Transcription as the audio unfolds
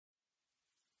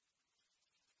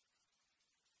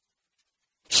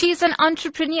She's an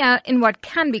entrepreneur in what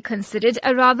can be considered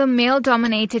a rather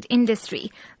male-dominated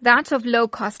industry, that of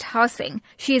low-cost housing.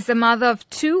 She is a mother of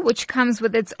 2, which comes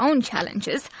with its own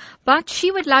challenges, but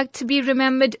she would like to be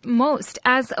remembered most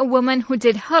as a woman who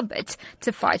did her bit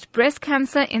to fight breast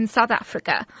cancer in South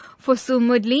Africa. For Sue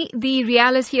Moodley, the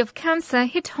reality of cancer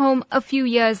hit home a few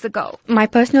years ago. My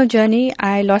personal journey,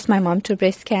 I lost my mom to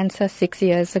breast cancer 6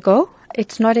 years ago.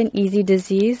 It's not an easy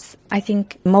disease. I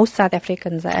think most South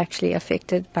Africans are actually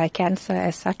affected by cancer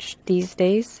as such these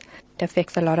days. It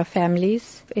affects a lot of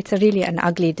families. It's really an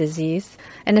ugly disease.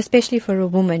 And especially for a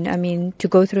woman, I mean, to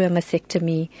go through a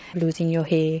mastectomy, losing your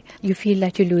hair, you feel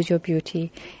that you lose your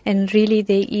beauty. And really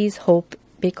there is hope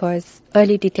because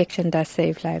early detection does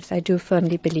save lives. I do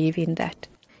firmly believe in that.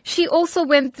 She also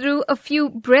went through a few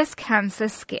breast cancer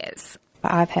scares.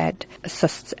 I've had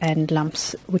cysts and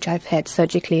lumps, which I've had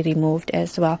surgically removed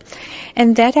as well.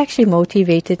 And that actually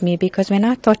motivated me because when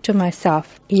I thought to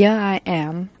myself, here I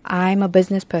am, I'm a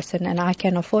business person and I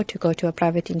can afford to go to a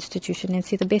private institution and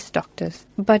see the best doctors.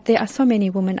 But there are so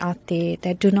many women out there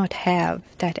that do not have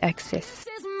that access.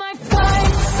 This is my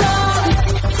fight song.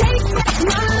 Take back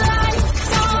my life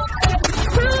song.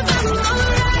 Prove I'm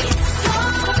alright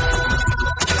song.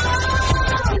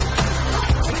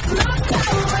 Not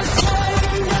always.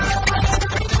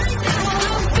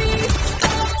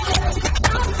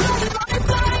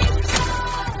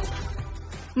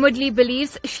 Moodley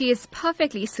believes she is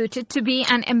perfectly suited to be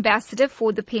an ambassador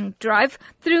for the Pink Drive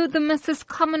through the Mrs.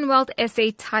 Commonwealth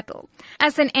SA title.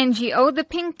 As an NGO, the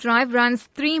Pink Drive runs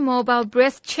 3 mobile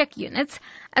breast check units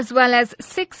as well as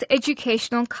 6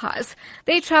 educational cars.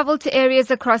 They travel to areas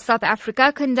across South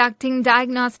Africa conducting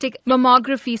diagnostic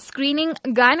mammography screening,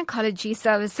 gynecology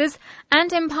services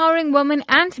and empowering women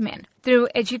and men through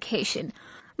education.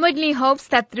 Moodley hopes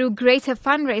that through greater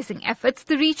fundraising efforts,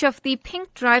 the reach of the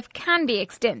Pink Drive can be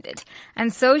extended.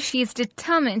 And so she is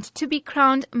determined to be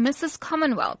crowned Mrs.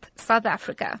 Commonwealth, South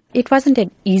Africa. It wasn't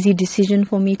an easy decision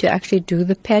for me to actually do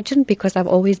the pageant because I've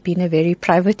always been a very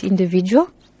private individual.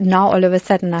 Now all of a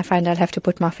sudden I find I'll have to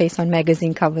put my face on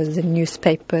magazine covers and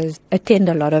newspapers, attend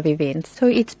a lot of events. So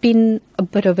it's been a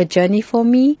bit of a journey for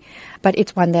me, but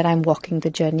it's one that I'm walking the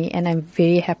journey and I'm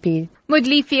very happy.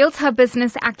 Moodley feels her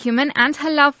business acumen and her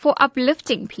love for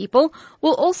uplifting people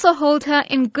will also hold her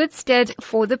in good stead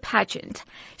for the pageant.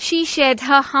 She shared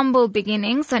her humble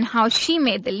beginnings and how she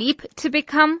made the leap to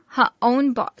become her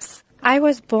own boss. I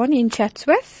was born in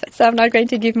Chatsworth, so I'm not going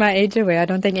to give my age away. I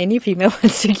don't think any female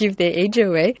wants to give their age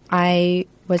away. I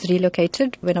was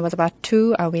relocated when I was about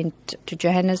 2. I went to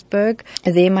Johannesburg.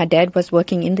 There my dad was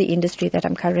working in the industry that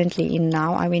I'm currently in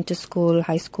now. I went to school,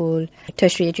 high school,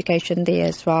 tertiary education there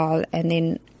as well. And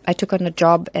then I took on a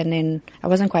job and then I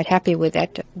wasn't quite happy with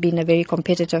that, being a very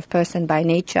competitive person by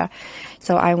nature.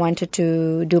 So I wanted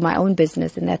to do my own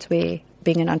business, and that's where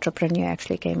being an entrepreneur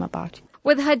actually came about.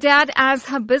 With her dad as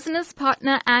her business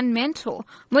partner and mentor,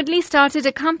 Moodley started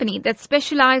a company that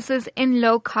specializes in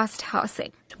low-cost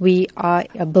housing. We are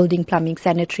a building, plumbing,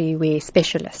 sanitary ware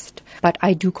specialist, but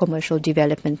I do commercial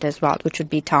development as well, which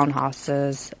would be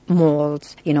townhouses,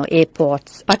 malls,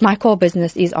 airports. But my core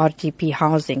business is RGP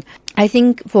housing. I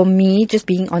think for me, just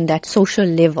being on that social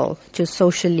level, to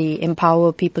socially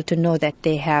empower people to know that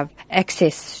they have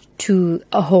access to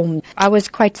a home. I was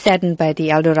quite saddened by the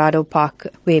Eldorado Park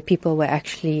where people were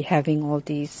actually having all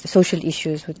these social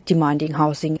issues with demanding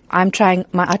housing. I'm trying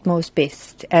my utmost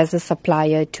best as a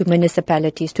supplier to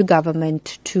municipalities, to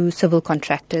government, to civil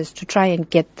contractors to try and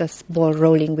get this ball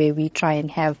rolling where we try and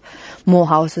have more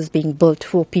houses being built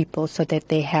for people so that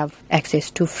they have access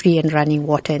to free and running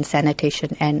water and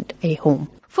sanitation and a home.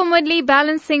 For Moodley,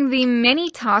 balancing the many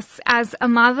tasks as a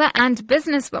mother and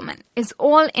businesswoman is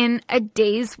all in a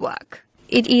day's work.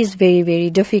 It is very, very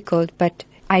difficult, but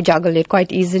I juggle it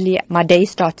quite easily. My day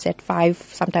starts at 5,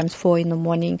 sometimes 4 in the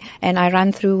morning, and I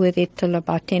run through with it till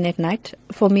about 10 at night.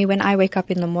 For me, when I wake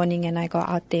up in the morning and I go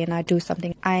out there and I do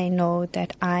something, I know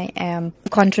that I am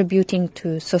contributing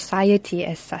to society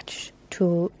as such,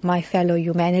 to my fellow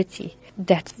humanity.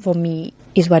 That for me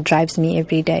is what drives me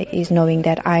every day, is knowing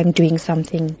that I'm doing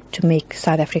something to make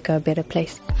South Africa a better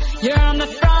place. You're on the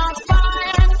front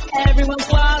line, everyone's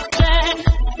watching.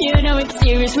 You know it's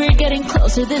serious, we're getting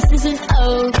closer, this isn't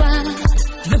over.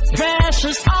 The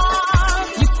pressure's on,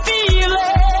 you feel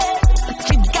it, but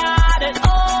you got it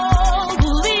all,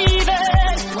 believe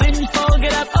it. When you fall,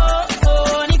 get up,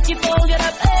 oh, and if you fall, get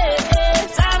up,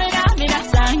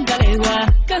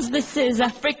 cause this is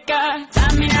Africa.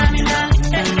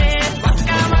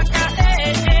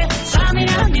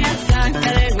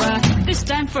 This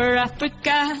time for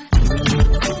Africa.